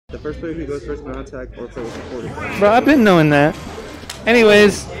The first player who goes first ground attack or play with support. Bro, I've been knowing that.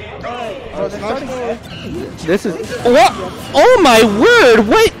 Anyways, this is what? Oh my word!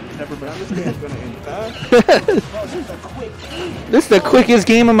 What? This is the quickest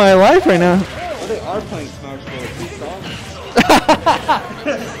game of my life right now. Oh, they are playing Smash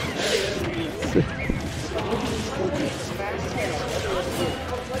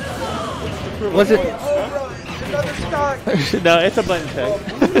Bros. Was it? No, it's a button check.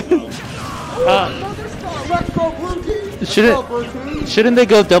 Shouldn't they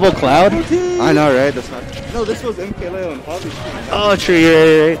go double cloud? I know, right? That's not. No, this was MKLeo and Hobby. Oh, true.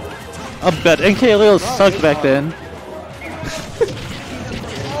 You're right. I bet NKLeo sucked back then.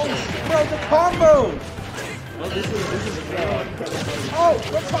 Bro, the combo!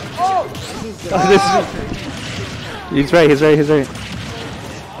 He's right.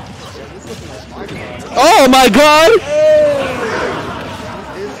 Oh my god!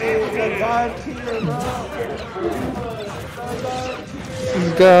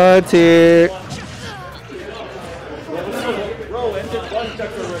 God tier.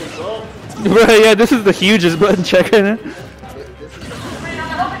 Bro, yeah, this is the hugest button check right now.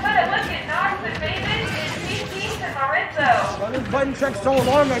 This button check's so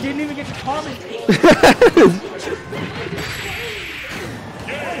long, I didn't even get to commentate.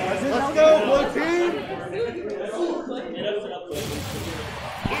 Let's go, blue team!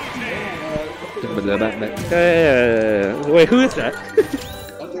 Wait, who is that? I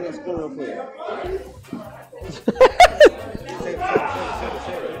think that's cool real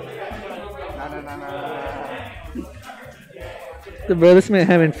quick. Bro, this man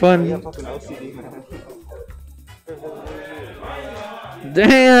having fun.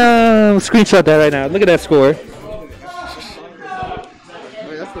 Damn! Screenshot that right now. Look at that score. Wait,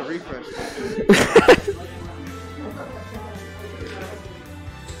 that's the refresh.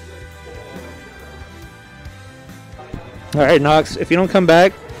 Alright, Nox, if you don't come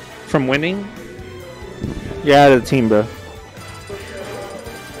back from winning, you're out of the team, bro.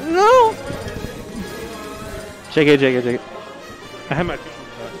 No! Check it. I have my...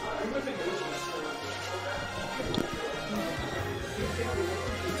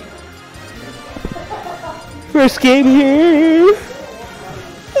 First game here!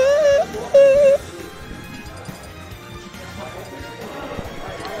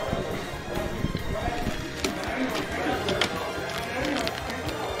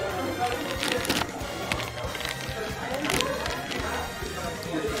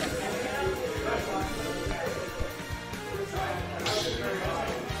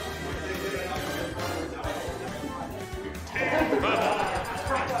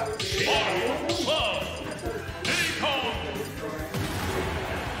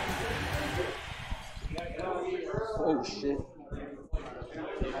 Oh shit.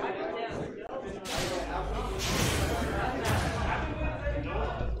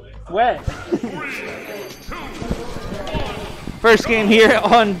 Wet. First game here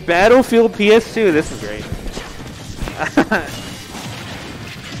on Battlefield PS2. This is great.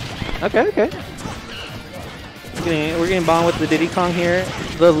 Okay. We're getting Bon with the Diddy Kong here.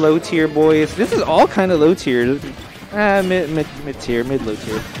 The low tier boys. This is all kind of low tier. Mid tier, low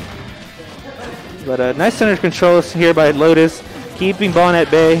tier. But nice center control here by Lotus, keeping Bon at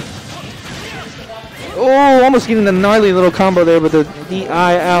bay. Oh, almost getting the gnarly little combo there, but the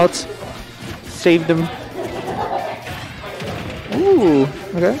DI out saved him. Ooh,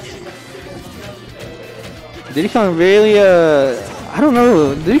 okay. Diddy Kong really, I don't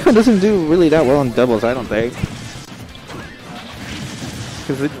know. Diddy Kong doesn't do really that well in doubles, I don't think.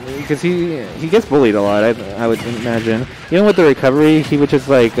 Because he gets bullied a lot, I would imagine. Even with the recovery, he would just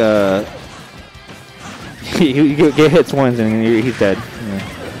like, he get hits once and he's dead. Yeah.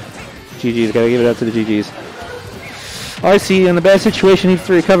 GG's, gotta give it up to the GG's. RC in the bad situation, needs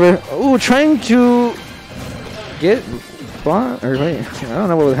to recover. Oh, trying to get Bon, or wait, I don't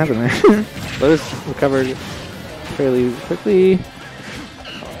know what would happen there. Lotus recovered fairly quickly.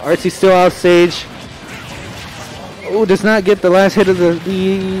 RC still off stage. Oh, does not get the last hit of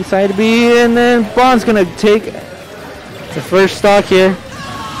the side B, and then Bon's gonna take the first stock here.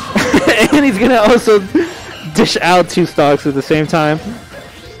 And he's gonna also dish out 2 stocks at the same time.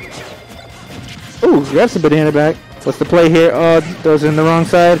 Ooh, grabs the banana back. What's the play here? Oh, those in the wrong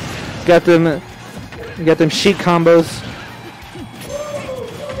side. Got them sheet combos.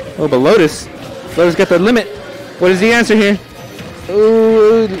 Oh, but Lotus got the limit. What is the answer here?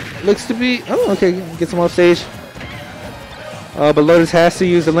 Ooh, looks to be. Oh, okay, gets him off stage. Oh, but Lotus has to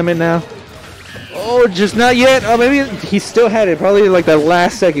use the limit now. Oh, just not yet. Oh, maybe he still had it. Probably like the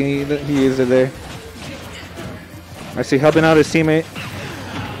last second he used it there. I see helping out his teammate.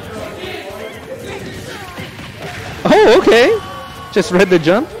 Oh, okay. Just read the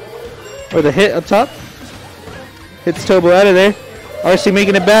jump. Or the hit up top. Hits Tobo out of there. RC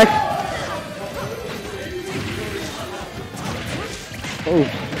making it back. Oh,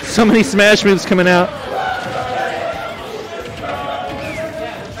 so many smash moves coming out.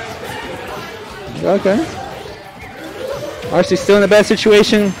 Okay. RC still in a bad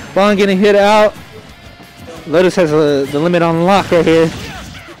situation. Bon getting hit out. Lotus has the limit on lock right here.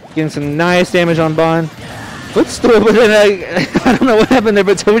 Getting some nice damage on Bon. Footstool, but then I don't know what happened there,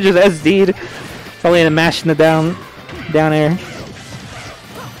 but Tobo just SD'd. Probably in a mash in the down air.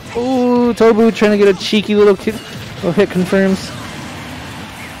 Ooh, Tobo trying to get a cheeky little hit confirms.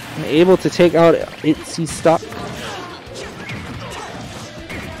 And able to take out ATCY stock.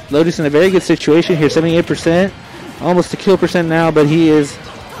 Lotus in a very good situation here, 78%. Almost a kill percent now, but he's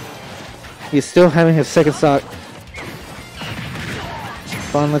still having his second stock.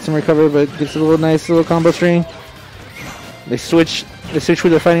 Bon lets him recover, but gets a little nice little combo string. They switch where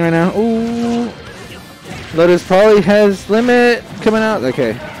they're fighting right now. Ooh. Lotus probably has limit coming out.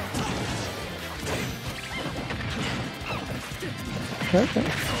 Okay. Okay.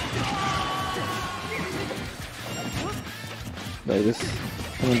 Lotus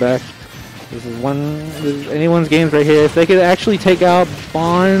coming back. This is anyone's games right here. If they could actually take out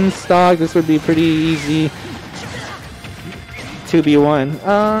Bon's stock, this would be pretty easy. 2v1.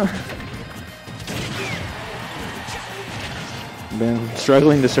 Ben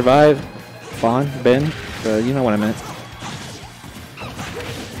struggling to survive. Ben, you know what I meant.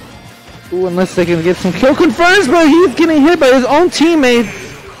 Ooh, unless they can get some kill confirms, but he's getting hit by his own teammate.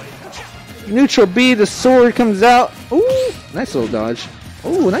 Neutral B, the sword comes out. Ooh, nice little dodge.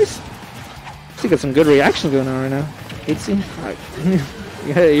 Ooh, nice. You got some good reaction going on right now. ATCY.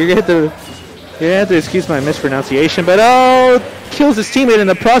 You're gonna have to excuse my mispronunciation, but oh, kills his teammate in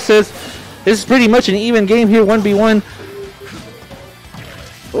the process. This is pretty much an even game here, 1v1.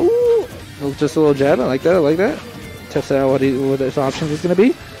 Ooh, just a little jab. I like that. I like that. Test out what his options is gonna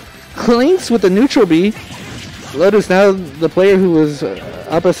be. Clinks with the neutral B. Lotus now the player who was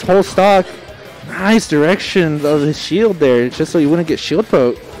up his whole stock. Nice direction of his shield there, just so he wouldn't get shield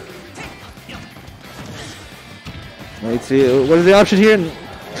poke. Let's see, what is the option here?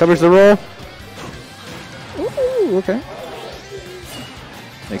 Covers the roll. Ooh, okay.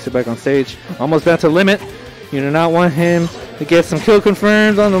 Makes it back on stage. Almost back to limit. You do not want him to get some kill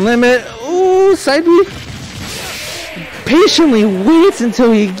confirms on the limit. Ooh, side B. Patiently waits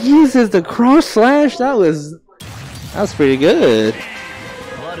until he uses the cross slash. That was pretty good.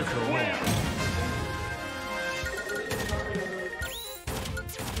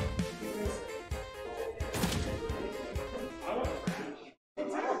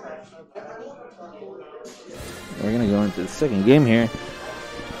 We're gonna go into the second game here.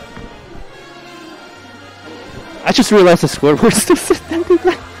 I just realized the scoreboard still sitting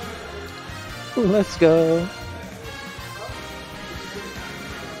there. Let's go.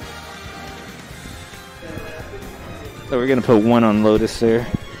 So we're gonna put 1 on Lotus there.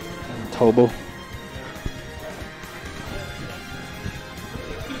 Tobo.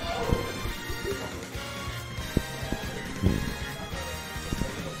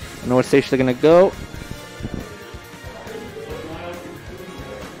 I know what stage they're gonna go.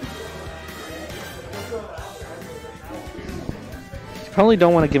 Probably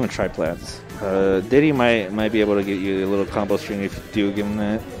don't want to give him triplats. Diddy might be able to get you a little combo string if you do give him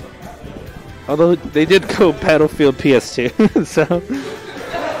that. Although they did go Battlefield PS2, so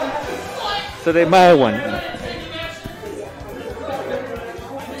they might have won.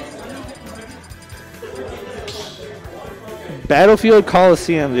 Battlefield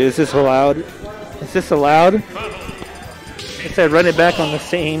Coliseum, dude, is this allowed? Is this allowed? It said run it back on the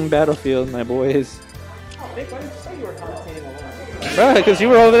same battlefield, my boys. Bro, because you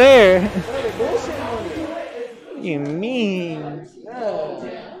were over there. You mean?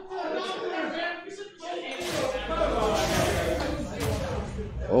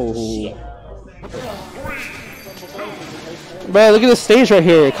 Oh. Bro, look at the stage right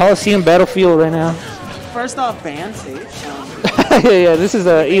here. Coliseum Battlefield right now. First off, band stage. Yeah, this is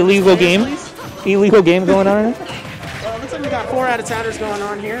an illegal game. Illegal game going on right now. Looks like we got 4 out-of-towners going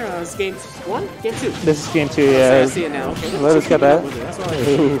on here. It's game 1? Game 2? This is game 2, yeah. I see it now. Okay. Lotus got that.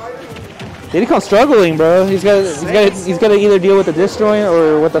 Diddy come struggling, bro. He's got to either deal with the disjoint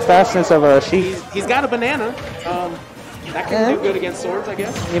or with the fastness of a sheep. He's got a banana. That can do good against swords, I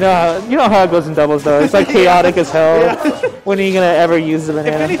guess. You know how it goes in doubles, though. It's like chaotic as hell. Yeah. When are you gonna ever use the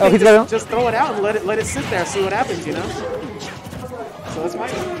banana? If anything, just throw it out and let it sit there, see what happens, you know. So that's my.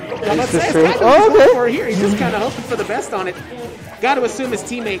 Let's say, true. it's kind of going for here. He's just kind of hoping for the best on it. Got to assume his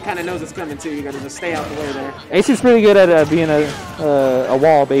teammate kind of knows it's coming too. You got to just stay out the way there. AC's pretty good at being a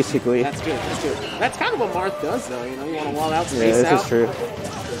wall, basically. That's good. That's good. That's kind of what Marth does, though. You know, you want to wall out, space Yeah, this out. is true.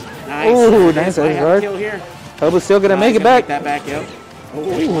 Nice. Ooh, nice I have a guard. kill here. Tobo's still gonna make it Make back. that back, yep.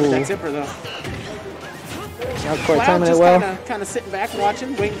 Oh, he wanted that tipper though. Not quite Cloud timing it just well. kind of sitting back,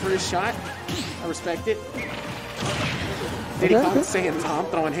 watching, waiting for his shot. I respect it. Diddy Kong saying, "I'm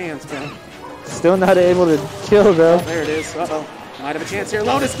throwing hands, man." Still not able to kill though. Oh, there it is. Uh-oh. Might have a chance here.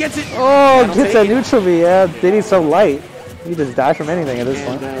 Lotus gets it. Oh, gets that neutral B. Yeah, Diddy's so light. He just dies from anything at this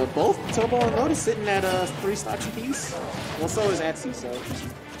point. Both Tobo and Lotus sitting at 3 stocks apiece. Well, so is ATCY, so.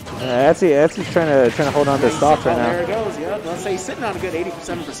 ATCY's trying to hold on to stock right now. There it goes, yeah. Let's say he's sitting on a good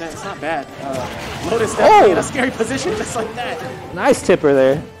 87%. It's not bad. Lotus definitely in a scary position just like that. Nice tipper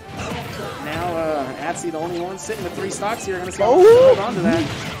there. Now, ATCY, the only one sitting with 3 stocks here. Gonna see how he can hold on to that.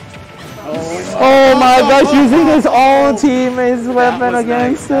 Oh my gosh, using his own teammate's weapon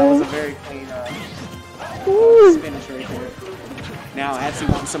against him. That was a very clean finish right there. Now, ATCY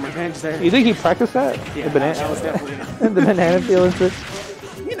wants some revenge there. You think he practiced that? Yeah, the banana, that was definitely the banana peel and such.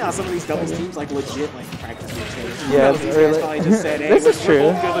 You know, some of these doubles teams like legit like practice each other. Yeah, these guys probably just said, "Hey, this is true.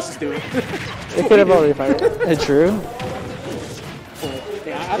 We're both good, let's just do it." They could have already fired. It's true.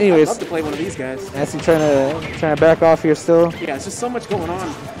 Yeah, Anyways, I'd love to play one of these guys. ATCY trying to back off here still. Yeah, it's just so much going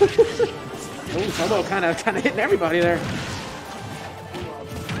on. Tobo kind of hitting everybody there.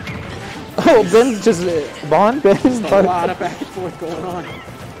 Oh, Ben's just Bon. Ben's a lot of back and forth going on.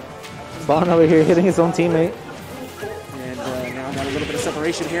 Bon over here hitting his own teammate. And now got a little bit of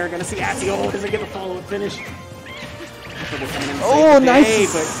separation here. Gonna see ATCY. Oh, doesn't get a follow-up finish. Oh,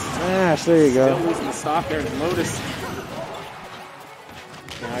 nice but smash. There you go. Still losing the stock there to Lotus.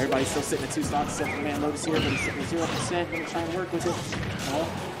 Now everybody's still sitting at 2 stocks except for man Lotus here, but he's sitting at 0%. Gonna try and work with it. Oh,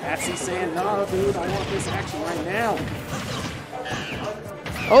 ATCY saying, "No, dude, I want this action right now."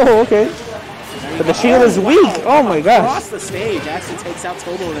 Oh, okay. But the shield is weak. Oh my gosh. Across the stage, ATCY takes out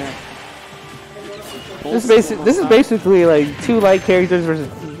Tobo there. This is basically like 2 light characters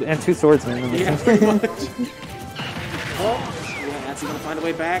and 2 swordsmen. Yeah, pretty much. Well, yeah, ATCY gonna find a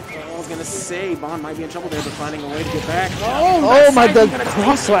way back. I was gonna say Bon might be in trouble there, but finding a way to get back. Oh my god,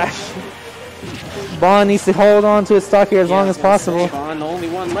 cross slash. Bon needs to hold on to his stock here as long as possible. Bon, the only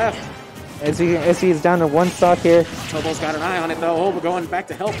one left. ATCY is down to 1 stock here. Tobo's got an eye on it though. Oh, we're going back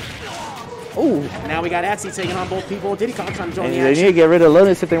to help. Oh. Now we got ATCY taking on both people. Diddy Kong trying to join the They action. need to get rid of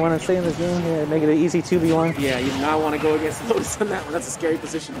Lotus if they want to stay in this game. Yeah, make it an easy 2v1. Yeah, you do not want to go against Lotus on that one. That's a scary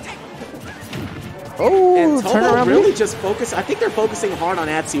position. Oh, and turn Tobo around. really just focus. I think they're focusing hard on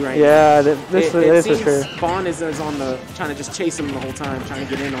ATCY right now. Yeah, this is for sure. Bon is on the trying to just chase him the whole time, trying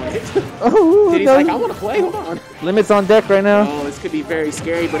to get in on it. Oh, Diddy's like, I want to play. Hold on. Limits on deck right now. Oh, this could be very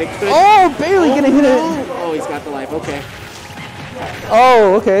scary, but it could. Oh, barely gonna hit it. Oh, he's got the life. Okay.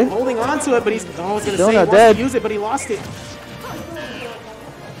 Oh, okay. Holding on to it, but he's. I was gonna say he not wants dead. to use it, but he lost it.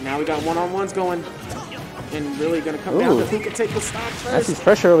 Now we got one-on-ones going, and really gonna come down to who can take the stock first. That's his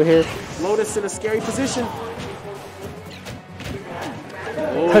pressure over here. Lotus in a scary position.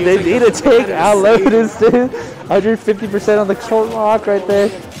 Oh, they need to take out Lotus, dude. 150% on the short lock right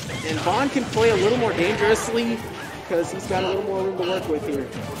there. And Bon can play a little more dangerously because he's got a little more room to work with here.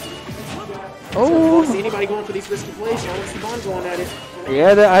 Oh. So if you want to see anybody going for these risky plays, I want to see Bon going at it.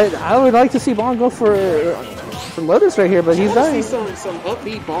 Yeah, I would like to see Bon go for Lotus right here, but he's dying. See some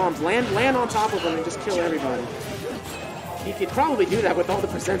upbeat bombs. Land on top of him and just kill everybody. He could probably do that with all the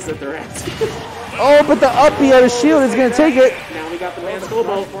percents that they're at. Oh, but the upbeat out of shield is going to take it. Now we got the man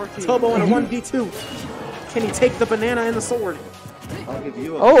Tobo. Tobo in a 1v2. Can he take the banana and the sword? I'll give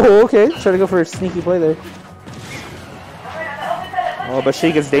you a Oh, okay. Try to go for a sneaky play there. Oh, but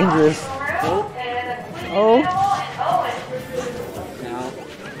Sheik is dangerous. Oh. Now,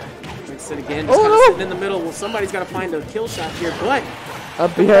 mix it again. Just kind of sitting in the middle. Well, somebody's got to find a kill shot here, but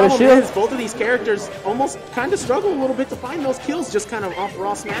Up the behind the problem shield. is both of these characters almost kind of struggle a little bit to find those kills just kind of off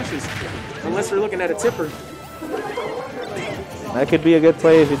raw smashes. Unless we're looking at a tipper. That could be a good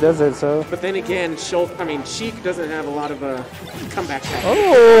play if he does it, so. But then again, Sheik doesn't have a lot of comeback shots.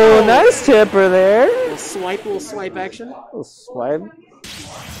 Oh, nice tipper there. Little swipe action. Little swipe.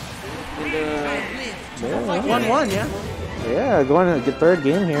 And 1-1, yeah. Yeah, going to get 3rd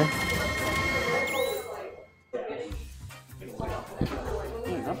game here.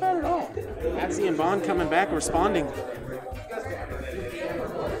 Not bad at all. ATCY&Bon coming back, responding.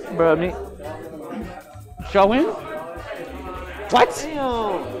 Bro, me. Showing? What?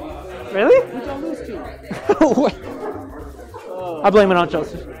 Damn. Really? Who'd y'all lose to? What? I blame it on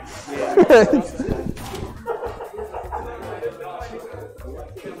Chelsea. Yeah.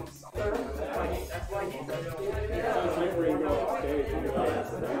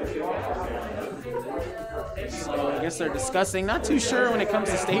 So I guess they're discussing. Not too sure when it comes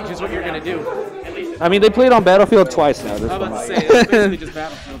to stages what you're going to do. I mean, they played on Battlefield twice now. I was about to say, it's basically just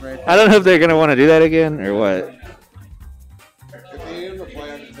Battlefield right there. I don't know if they're going to want to do that again or what. If they need him to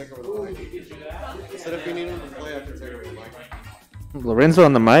play, I can take over the mic. Instead if we need him to play, I can take over the mic. Lorenzo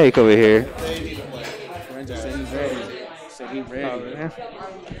on the mic over here. They need to play. Lorenzo said he's ready. Said he's ready.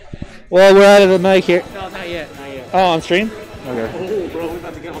 Well, we're out of the mic here. No, not yet. Not yet. Oh, on stream? Okay. Oh, bro, we're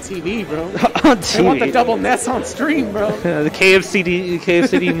about to get on TV, bro. On TV. They want the double nets on stream, bro. The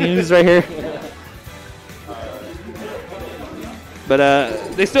KFCD news right here. But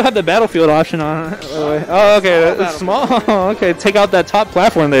they still have the Battlefield option on. Oh, okay. That's small. Oh, okay. Take out that top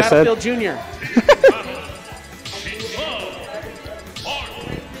platform. They said. Battlefield Junior.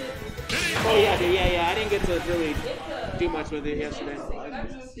 Oh yeah. I didn't get to really do much with it yesterday.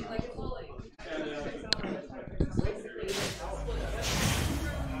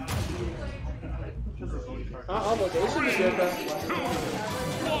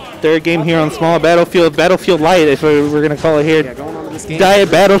 Third game here on small Battlefield Light, if we're gonna call it here. Yeah, going on to this game. Diet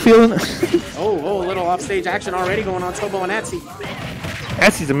Battlefield. Oh, a little offstage action already going on Tobo and ATCY.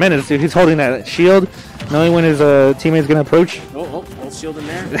 ATCY's a menace, dude. He's holding that shield, knowing when his teammate's gonna approach. Oh, shield in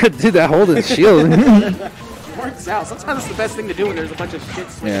there. Dude, that holding shield. Works out. Sometimes it's the best thing to do when there's a bunch of shit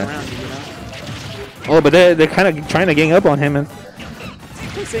swinging around you, you know? Oh, but they're kind of trying to gang up on him. And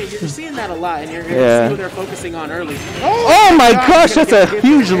you're seeing that a lot, and you're going to see who they're focusing on early. Oh my gosh, that's a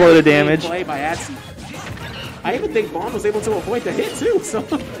huge load of damage. Play by ATCY. I even think Bon was able to avoid the hit too. So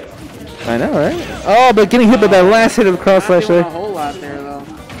I know, right? Oh, but getting hit by that last hit of the cross slash there. A whole lot there, though.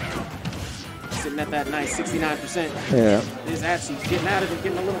 Sitting at that nice 69%. Yeah. Is ATCY getting out of it,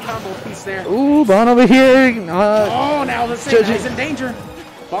 getting a little combo piece there. Ooh, Bon over here. Oh, now the same guy's in danger.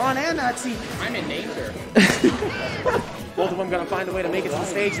 Bon and ATCY. I'm in danger. Both of them gonna find a way to make it to the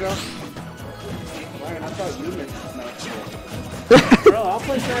stage, though. Ryan, I thought you meant Bro, I'll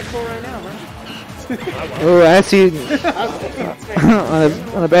play Sharkcore right now, man. Oh, ATCY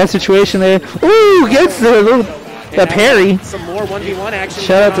on a bad situation there. Ooh, gets the parry. Some more 1v1 action.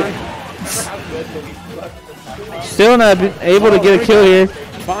 Shout out to. Still not able to get a kill here.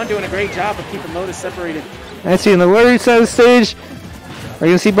 Bon doing a great job of keeping Lotus separated. ATCY on the lower side of the stage. Are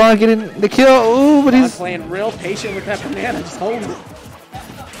you gonna see Bon getting the kill? Ooh, but he's playing real patient with that banana, just holding it.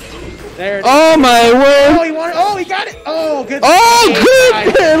 There it is. Oh my word! He got it! Oh, good. Oh,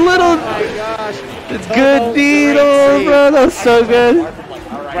 good! Little. Oh my gosh. It's good needle, bro. That was so good.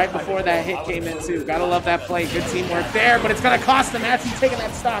 Right before that hit came in too. Gotta love that play. Good teamwork there, but it's gonna cost them. ATCY taking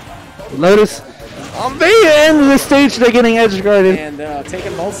that stock. Lotus on the end of the stage, they're getting edge guarded. And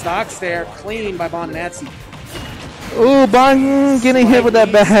taking both stocks there, clean by Bon and ATCY. Ooh, Bon getting hit with that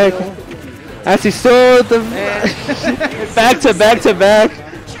back. ATCY still at the back to back.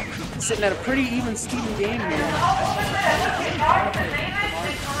 Sitting at a pretty even Steven game here.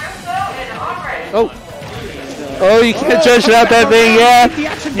 Oh, you can't judge it out that thing, yeah.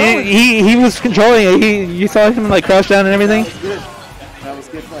 He was controlling it. You saw him like crouch down and everything. That was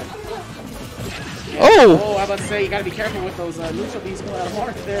good play. Oh! I was about to say, you gotta be careful with those neutral beats going out of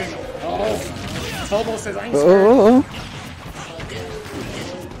mark there. Oh, Tobo says I ain't scared.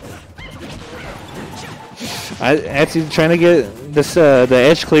 ATCY trying to get this the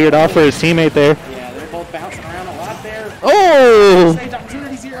edge cleared off for his teammate there. Yeah, they're both bouncing around a lot there. Oh!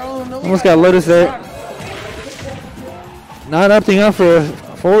 No almost got Lotus there. Not opting up for a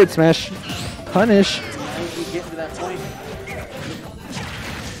forward smash. Punish.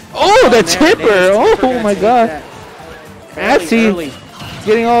 Oh, the tipper! Oh my god. ATCY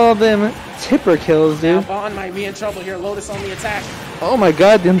getting all of them tipper kills, dude. Now Bon might be in trouble here. Lotus on the attack. Oh my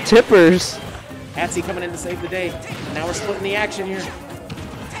god, them tippers. ATCY coming in to save the day. Now we're splitting the action here.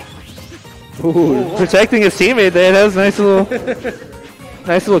 Ooh, protecting his teammate there. That was a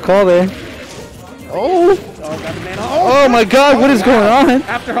nice little call there. Oh! Oh my god, what is going on?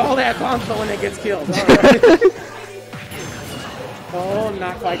 After all that, Bon's the one that gets killed. All right. Oh,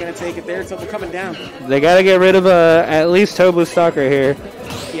 not quite going to take it there. Tobo coming down. They got to get rid of at least Tobo Stalker here.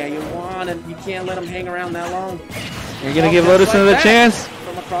 Yeah, you can't let him hang around that long. You're going to give Lotus another chance?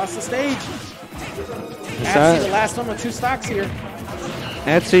 From across the stage. ATCY, the last one with 2 stocks here.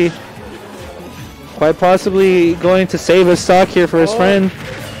 ATCY quite possibly going to save his stock here for his friend.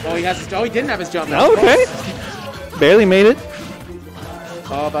 Oh, he didn't have his jump. Okay. Barely made it.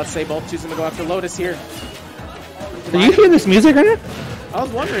 Oh, about to say both choosing to go after Lotus here. Do you hear this music right now? I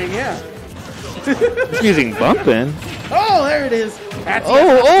was wondering, yeah. This music bumping. Oh, there it is.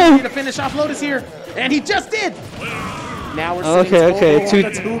 ATCY to finish off Lotus here, and he just did. Now we're sitting okay.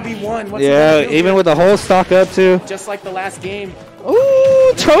 2v1. Yeah, even with the whole stock up too. Just like the last game.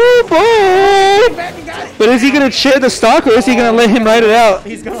 Ooh, Tobo But is he gonna share the stock or is he gonna let him ride it out?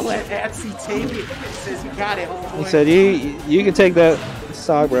 He's gonna let ATCY take it. He says, "You got it, homeboy." He said, "You can take that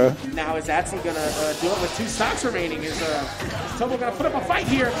stock, bro." Now is ATCY gonna do it with 2 stocks remaining? Is Tobo gonna put up a fight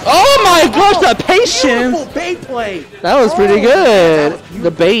here? Oh my gosh, the patience! Beautiful bait play. That was pretty good.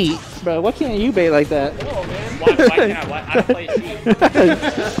 The bait, bro. Why can't you bait like that? Why can't I play sheep?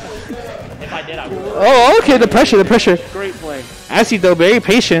 If I did, I would. Oh, okay. The pressure. Great play. ATCY though, very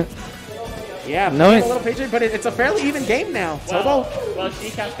patient. Yeah, No, a little patient, but it's a fairly even game now. Tobo. Well,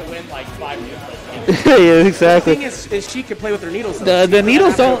 Sheik has to win like 5 games. Yeah, exactly. The thing is she can play with her needles. The She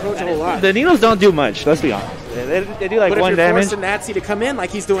needles doesn't have to approach a whole don't. lot. The needles don't do much. Let's be honest. They do like But 1 if you're damage. forcing ATCY to come in like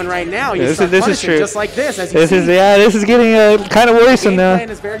he's doing right now, you Yeah, start this is punishing true. just like this. As you This see. is This is getting kind of worrisome Game now. plan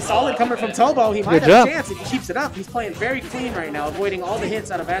is very solid coming from Tobo. He might Good have job. a chance if he keeps it up. He's playing very clean right now, avoiding all the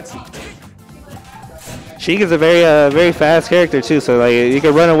hits out of ATCY. Sheik is a very fast character too, so like you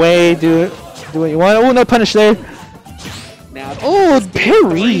can run away, do what you want. Oh, no punish there. Now, Oh,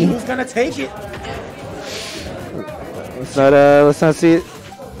 parry. who's gonna take it? Let's not see it.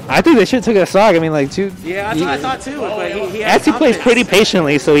 I think they should have took a stock. I mean, like two. Yeah, that's what I thought too. But he has ATCY plays pretty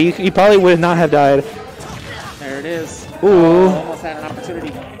patiently, so he probably would not have died. There it is. Ooh. Almost had an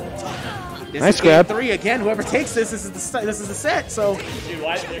opportunity. This Nice is game grab. 3 again. Whoever takes this is the set. So Dude,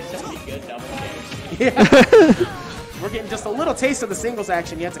 why there's so many good double games? yeah, we're getting just a little taste of the singles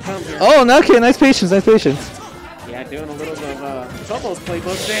action yet to come here. Oh, no, okay, nice patience. Yeah, doing a little bit of Tobo's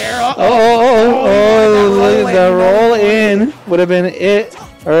playbook there. Oh, the roll in would have been it.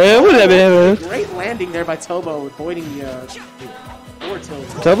 Or it would have been. Great landing there by Tobo, avoiding the forward tilt.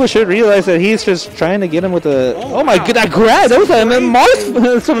 Tobo should realize that he's just trying to get him with a. Oh my wow. god, that grab! That was a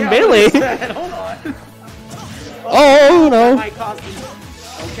Mars from Bailey. Hold on. Oh no! Might cost him.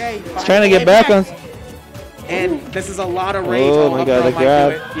 Okay. He's trying to get back on. And this is a lot of rage. Oh my god, the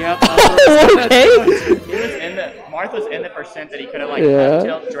grab. Yep. Okay. Martha's in the percent that he could have like Yeah.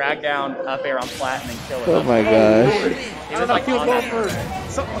 tilt, drag down up air on flat and then kill it. Oh my gosh. I don't know if he was going for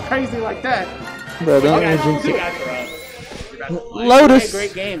something crazy like that. Bro, don't Okay, jinx you it. guys are up. Lotus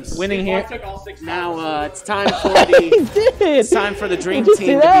Great games. winning here. Took all 6 Now it's time for He the did. it's time for the dream Did you see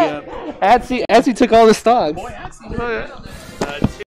team to be that? up. ATCY took all the stocks. Boy, that's